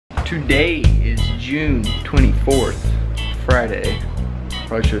Today is June 24th, Friday.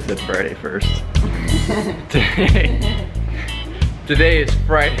 Probably should have said Friday first. Today is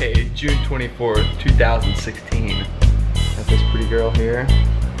Friday, June 24th, 2016. Got this pretty girl here.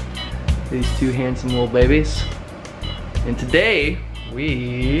 These two handsome little babies. And today,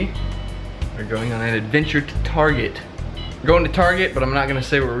 we are going on an adventure to Target. We're going to Target, but I'm not gonna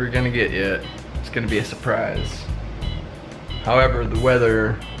say what we're gonna get yet. It's gonna be a surprise. However, the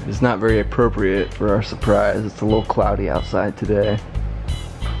weather is not very appropriate for our surprise. It's a little cloudy outside today.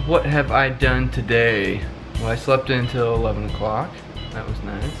 What have I done today? Well, I slept in until 11 o'clock. That was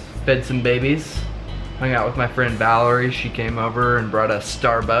nice. Fed some babies. Hung out with my friend Valerie. She came over and brought us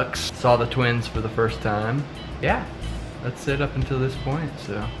Starbucks. Saw the twins for the first time. Yeah, that's it up until this point,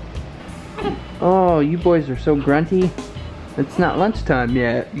 so. Oh, you boys are so grunty. It's not lunchtime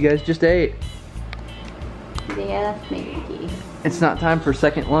yet. You guys just ate. Yeah, that's maybe key. It's not time for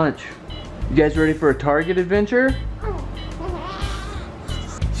second lunch. You guys ready for a Target adventure?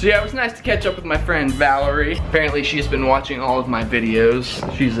 So yeah, it was nice to catch up with my friend Valerie. Apparently she's been watching all of my videos.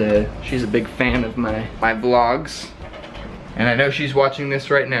 She's a big fan of my vlogs. And I know she's watching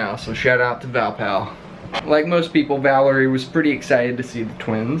this right now, so shout out to ValPal. Like most people, Valerie was pretty excited to see the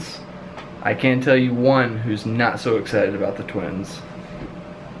twins. I can tell you one who's not so excited about the twins.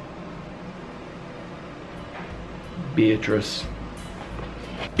 Beatrice.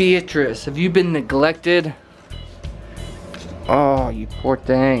 Beatrice, have you been neglected? Oh, you poor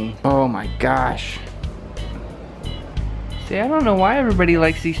thing. Oh my gosh. See, I don't know why everybody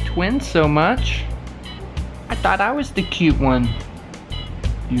likes these twins so much. I thought I was the cute one.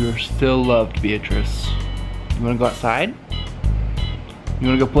 You are still loved, Beatrice. You wanna go outside? You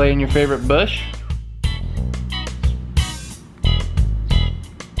wanna go play in your favorite bush?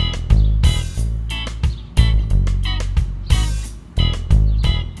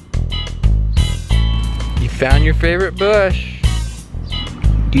 You found your favorite bush.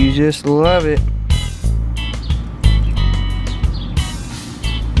 You just love it.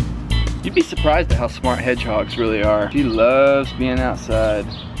 You'd be surprised at how smart hedgehogs really are. She loves being outside.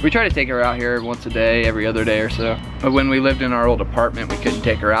 We try to take her out here once a day, every other day or so. But when we lived in our old apartment, we couldn't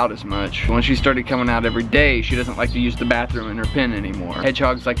take her out as much. When she started coming out every day, she doesn't like to use the bathroom in her pen anymore.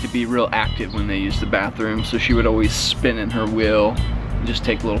 Hedgehogs like to be real active when they use the bathroom, so she would always spin in her wheel and just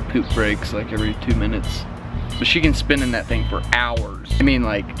take little poop breaks like every 2 minutes. But she can spin in that thing for hours. I mean,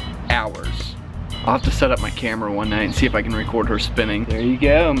 like, hours. I'll have to set up my camera one night and see if I can record her spinning. There you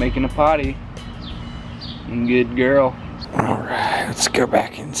go, making a potty. Good girl. All right, let's go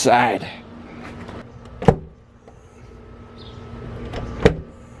back inside.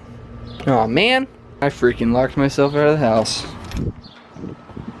 Oh man, I freaking locked myself out of the house.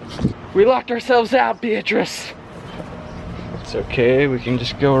 We locked ourselves out, Beatrice. It's okay, we can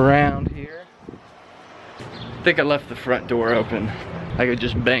just go around here. I think I left the front door open. I could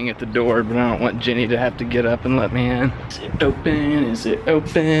just bang at the door, but I don't want Jenny to have to get up and let me in. Is it open? Is it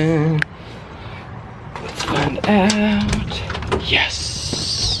open? Let's find out.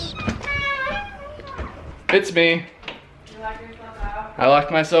 Yes! It's me. You locked yourself out? I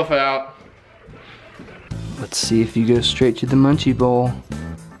locked myself out. Let's see if you go straight to the munchie bowl.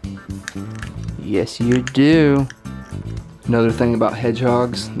 Yes, you do. Another thing about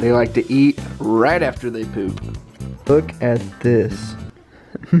hedgehogs, they like to eat right after they poop. Look at this.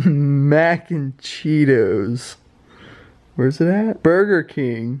 Mac and Cheetos. Where's it at? Burger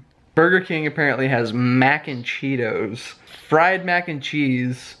King. Burger King apparently has mac and Cheetos. Fried mac and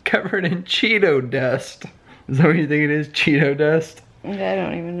cheese covered in Cheeto dust. Is that what you think it is? Cheeto dust? I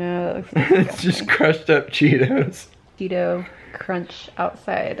don't even know. That looks like It's just crushed up Cheetos. Cheeto crunch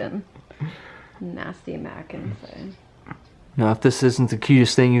outside and nasty mac inside. Now, if this isn't the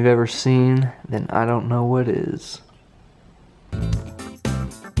cutest thing you've ever seen, then I don't know what is.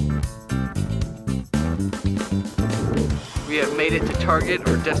 We have made it to Target,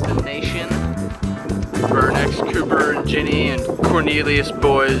 our destination, for our next Cooper and Ginny and Cornelius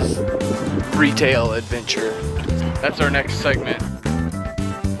boys retail adventure. That's our next segment.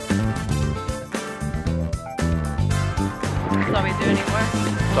 That's all we do anymore.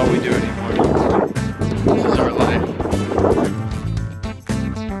 That's all we do anymore. This is our life.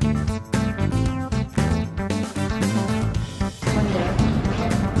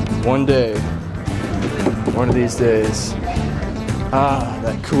 One day. One of these days. Ah,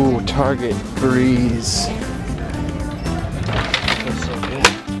 that cool Target breeze. That's so good.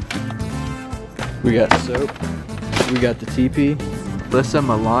 We got soap. We got the teepee. Alyssa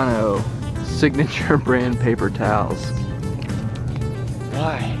Milano signature brand paper towels.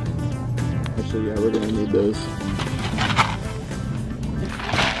 Why? Actually, yeah, we're gonna need those.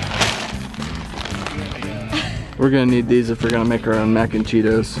 We're gonna need these if we're gonna make our own mac and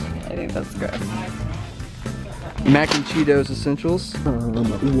Cheetos. I think that's gross. Mac and Cheetos essentials.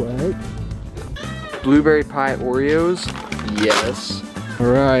 What? Blueberry pie Oreos. Yes. All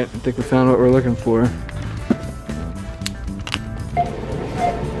right, I think we found what we're looking for.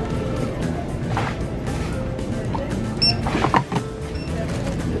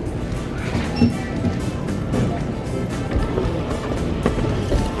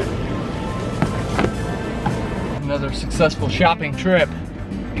 Another successful shopping trip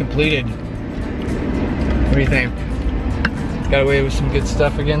completed. What do you think? Got away with some good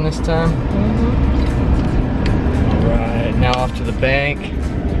stuff again this time? Alright, now off to the bank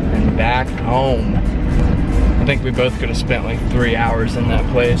and back home. I think we both could have spent like 3 hours in that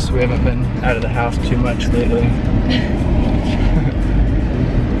place. We haven't been out of the house too much lately.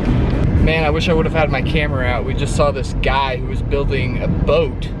 Man, I wish I would have had my camera out. We just saw this guy who was building a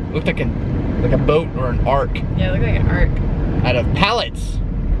boat. It looked like a boat or an ark. Yeah, it looked like an ark. Out of pallets.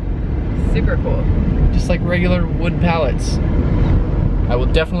 Super cool. Just like regular wood pallets. I will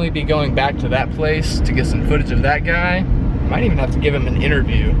definitely be going back to that place to get some footage of that guy. Might even have to give him an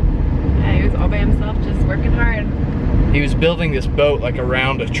interview. Yeah, he was all by himself, just working hard. He was building this boat like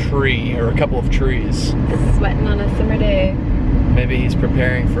around a tree or a couple of trees. Sweating on a summer day. Maybe he's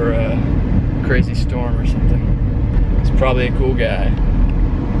preparing for a crazy storm or something. He's probably a cool guy.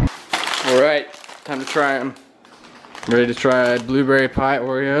 All right, time to try them. Ready to try blueberry pie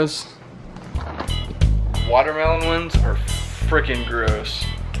Oreos. Watermelon ones are freaking gross.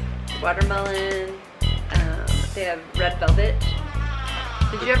 Watermelon, they have red velvet.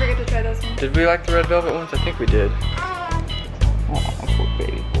 Did you ever get to try those ones? Did we like the red velvet ones? I think we did. Oh, poor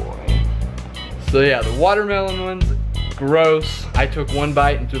baby boy. So yeah, the watermelon ones, gross. I took one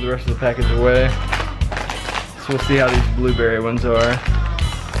bite and threw the rest of the package away. So we'll see how these blueberry ones are.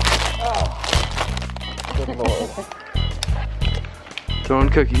 Oh, good lord. Throwing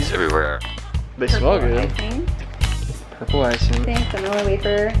cookies everywhere. They smell good. Icing. Purple icing. Thanks, vanilla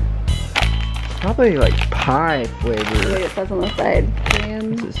wafer. Probably like pie flavor. Wait, it says on the side.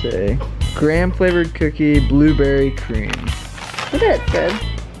 Cream. What's it say? Graham flavored cookie, blueberry cream. I bet it's good.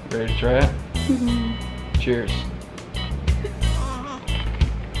 Ready to try it? Mm-hmm. Cheers.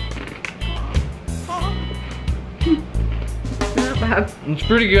 Not bad. It's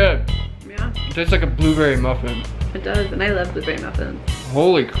pretty good. Yeah, It tastes like a blueberry muffin. it does, and I love blueberry muffins.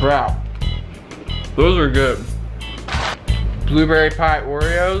 Holy crap. Those are good. Blueberry pie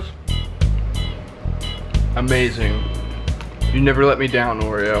Oreos. Amazing. You never let me down,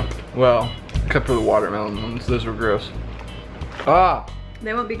 Oreo. Well, except for the watermelon ones. Those were gross. Ah!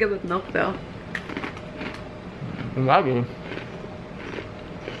 They won't be good with milk though. It might be.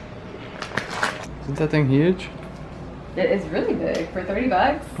 Isn't that thing huge? It is really big for 30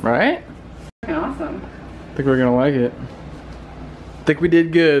 bucks. Right? Fucking awesome. I think we're gonna like it. I think we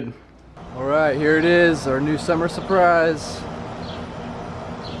did good. All right, here it is, our new summer surprise.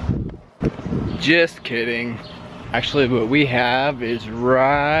 Just kidding. Actually, what we have is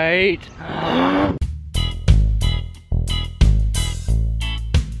right.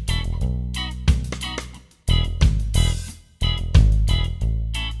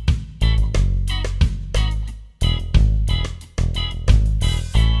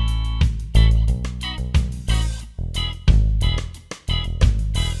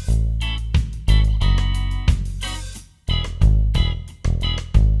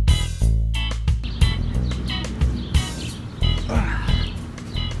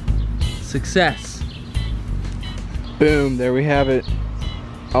 Success. Boom, there we have it.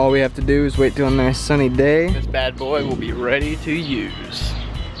 All we have to do is wait till a nice sunny day. This bad boy will be ready to use.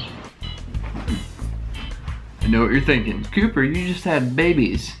 I know what you're thinking. Cooper, you just had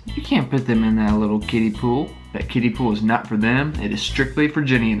babies. You can't put them in that little kiddie pool. That kiddie pool is not for them. It is strictly for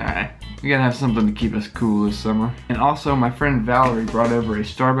Jenny and I. We gotta have something to keep us cool this summer. And also, my friend Valerie brought over a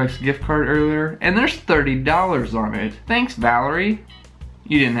Starbucks gift card earlier, and there's $30 on it. Thanks, Valerie.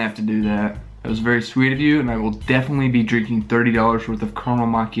 You didn't have to do that. That was very sweet of you, and I will definitely be drinking $30 worth of caramel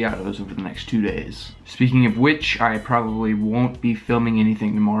macchiatos over the next 2 days. Speaking of which, I probably won't be filming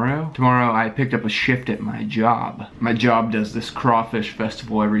anything tomorrow. Tomorrow I picked up a shift at my job. My job does this crawfish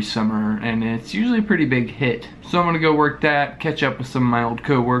festival every summer, and it's usually a pretty big hit. So I'm gonna go work that, catch up with some of my old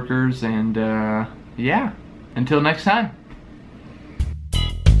co-workers, and yeah, until next time.